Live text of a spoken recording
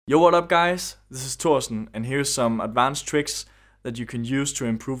Yo, what up guys? This is Thorsen, and here's some advanced tricks that you can use to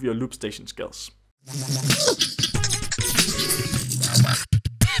improve your Loopstation skills.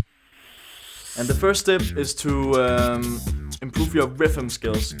 And the first step is to improve your rhythm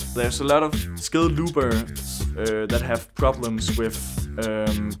skills. There's a lot of skilled loopers that have problems with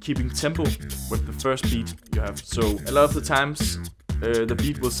keeping tempo with the first beat you have. So a lot of the times the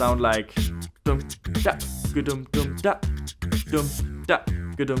beat will sound like dum da dum dum da dum da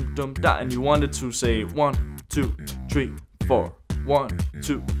dum dum da, and you want it to say 1, 2, 3, 4, 1,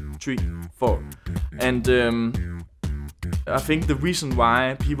 2, 3, 4. And I think the reason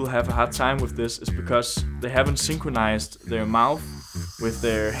why people have a hard time with this is because they haven't synchronized their mouth with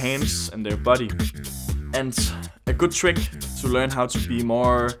their hands and their body. And a good trick to learn how to be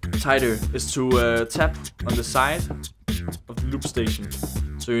more tighter is to tap on the side of the Loopstation,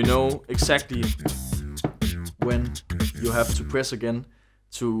 so you know exactly when you have to press again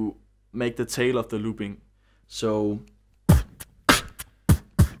to make the tail of the looping. So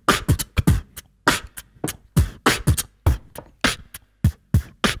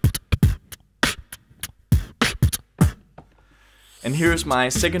and here's my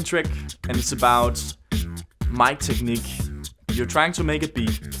second trick, and it's about mic technique. You're trying to make a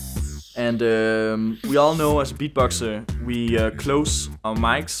beat, and we all know as a beatboxer we close our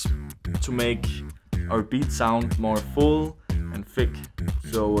mics to make our beat sound more full and thick.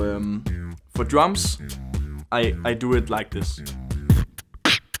 So for drums I do it like this.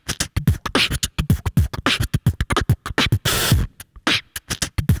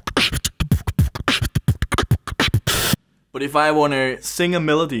 But if I want to sing a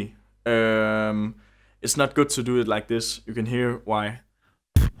melody, it's not good to do it like this. You can hear why.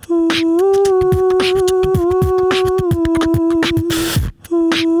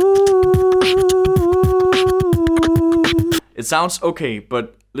 It sounds okay,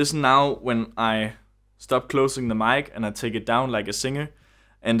 but listen now when I stop closing the mic and I take it down like a singer.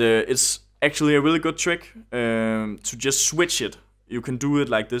 And it's actually a really good trick to just switch it. You can do it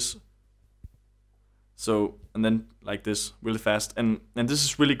like this. So, and then like this really fast. And this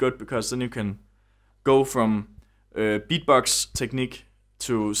is really good because then you can go from beatbox technique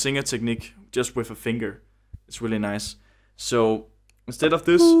to singer technique just with a finger. It's really nice. So instead of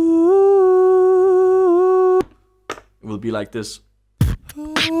this, it will be like this.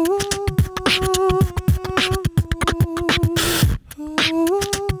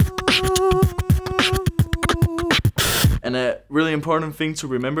 And a really important thing to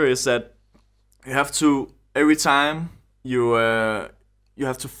remember is that you have to, every time you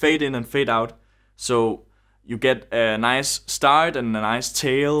have to fade in and fade out, so you get a nice start and a nice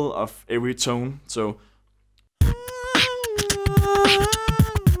tail of every tone. So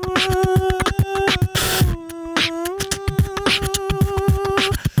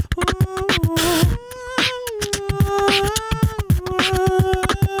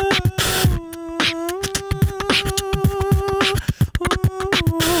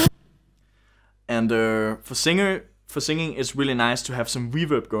and for singing it's really nice to have some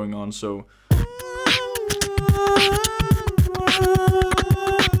reverb going on. So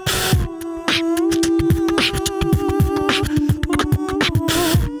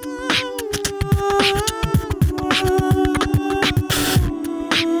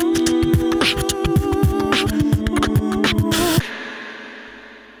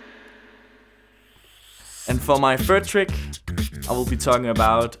and for my third trick, I will be talking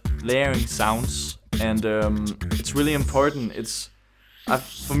about layering sounds, and it's really important.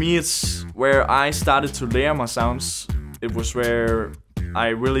 For me, it's where I started to layer my sounds. It was where I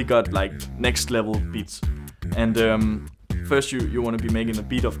really got like next level beats. And first you want to be making a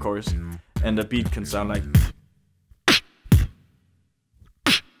beat, of course, and the beat can sound like.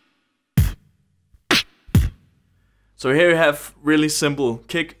 So here you have really simple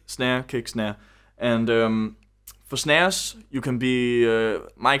kick, snare, and for snares you can be,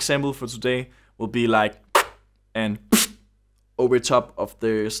 my example for today will be like and over top of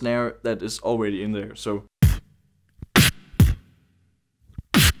the snare that is already in there. So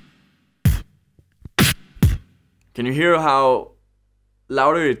can you hear how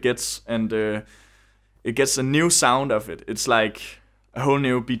louder it gets, and it gets a new sound of it. It's like a whole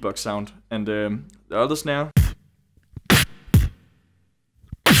new beatbox sound. And the other snare,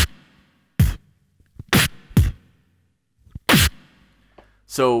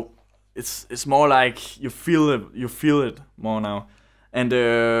 so it's more like you feel it more now. And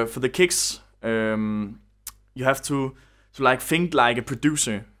for the kicks, you have to like think like a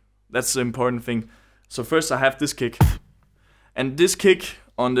producer. That's the important thing. So first I have this kick, and this kick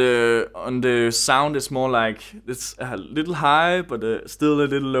On the sound, it's more like it's a little high, but still a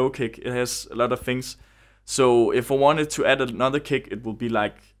little low kick. It has a lot of things. So if I wanted to add another kick, it will be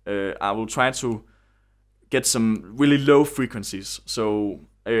like I will try to get some really low frequencies. So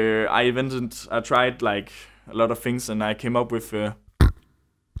I tried like a lot of things, and I came up with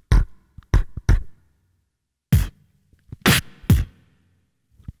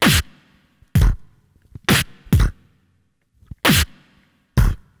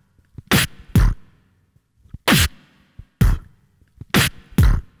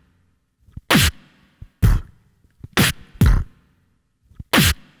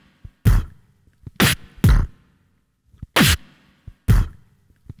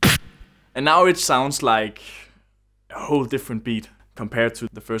and now it sounds like a whole different beat compared to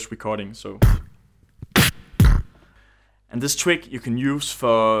the first recording. So, and this trick you can use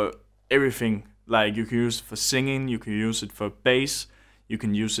for everything. Like you can use it for singing, you can use it for bass, you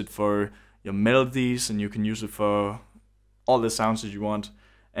can use it for your melodies, and you can use it for all the sounds that you want.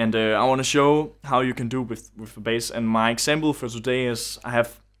 And I want to show how you can do with the bass. And my example for today is I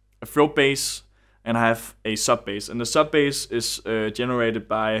have a throat bass and I have a sub bass. And the sub bass is generated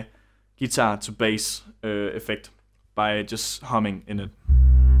by guitar to bass effect by just humming in it.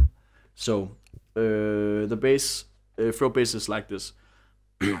 So the bass, throat bass is like this.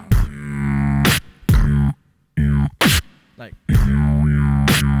 Like.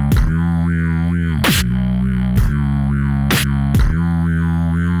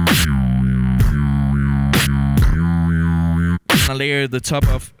 I layer the top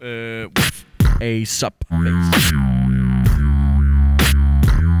of with a sub bass.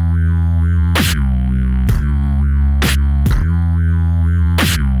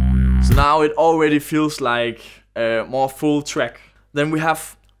 So now it already feels like a more full track. Then we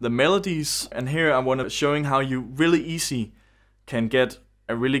have the melodies, and here I want to showing how you really easy can get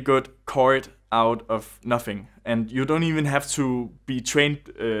a really good chord out of nothing. And you don't even have to be trained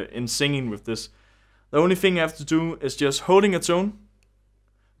in singing with this. The only thing you have to do is just holding a tone,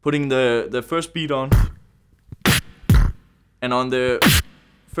 putting the first beat on, and on the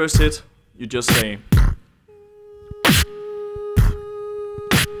first hit you just say.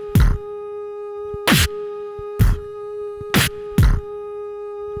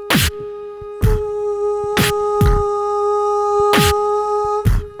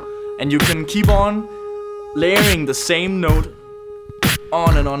 And you can keep on layering the same note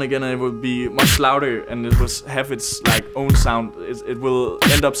on and on again, and it will be much louder, and it will have its like own sound. It will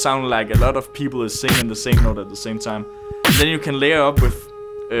end up sounding like a lot of people is singing the same note at the same time. And then you can layer up with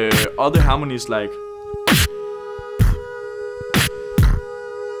other harmonies like.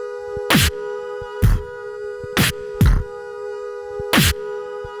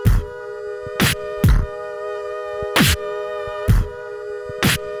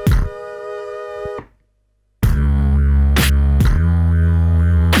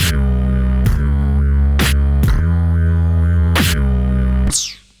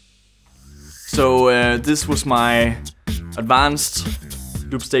 So this was my advanced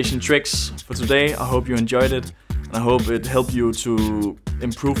Loopstation tricks for today. I hope you enjoyed it, and I hope it helped you to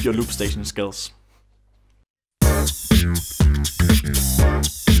improve your Loopstation skills.